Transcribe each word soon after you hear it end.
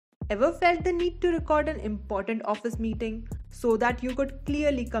Ever felt the need to record an important office meeting so that you could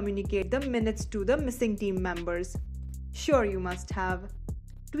clearly communicate the minutes to the missing team members? Sure, you must have.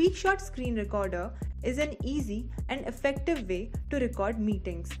 TweakShot Screen Recorder is an easy and effective way to record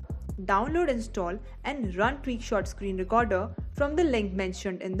meetings. Download, install, and run TweakShot Screen Recorder from the link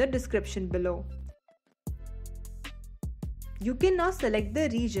mentioned in the description below. You can now select the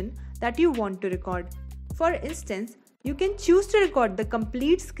region that you want to record. For instance, you can choose to record the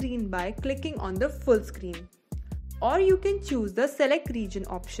complete screen by clicking on the full screen. Or you can choose the select region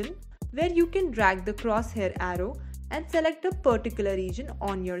option where you can drag the crosshair arrow and select a particular region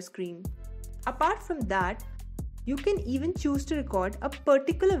on your screen. Apart from that, you can even choose to record a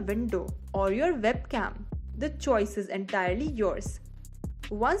particular window or your webcam. The choice is entirely yours.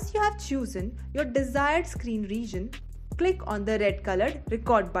 Once you have chosen your desired screen region, click on the red colored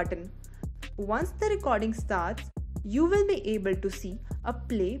record button. Once the recording starts, you will be able to see a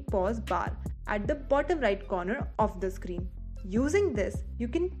play/pause bar at the bottom right corner of the screen. Using this, you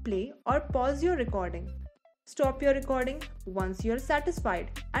can play or pause your recording. Stop your recording once you are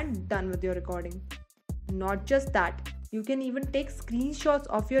satisfied and done with your recording. Not just that, you can even take screenshots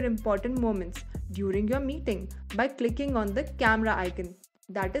of your important moments during your meeting by clicking on the camera icon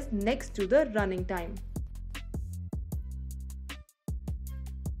that is next to the running time.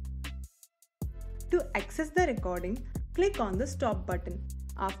 To access the recording, click on the stop button,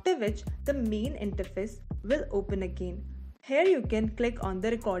 after which the main interface will open again. Here you can click on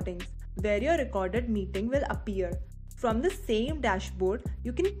the recordings, where your recorded meeting will appear. From the same dashboard,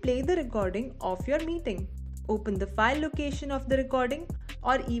 you can play the recording of your meeting, open the file location of the recording,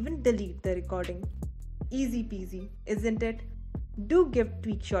 or even delete the recording. Easy peasy, isn't it? Do give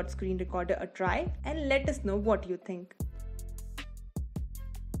TweakShot Screen Recorder a try and let us know what you think.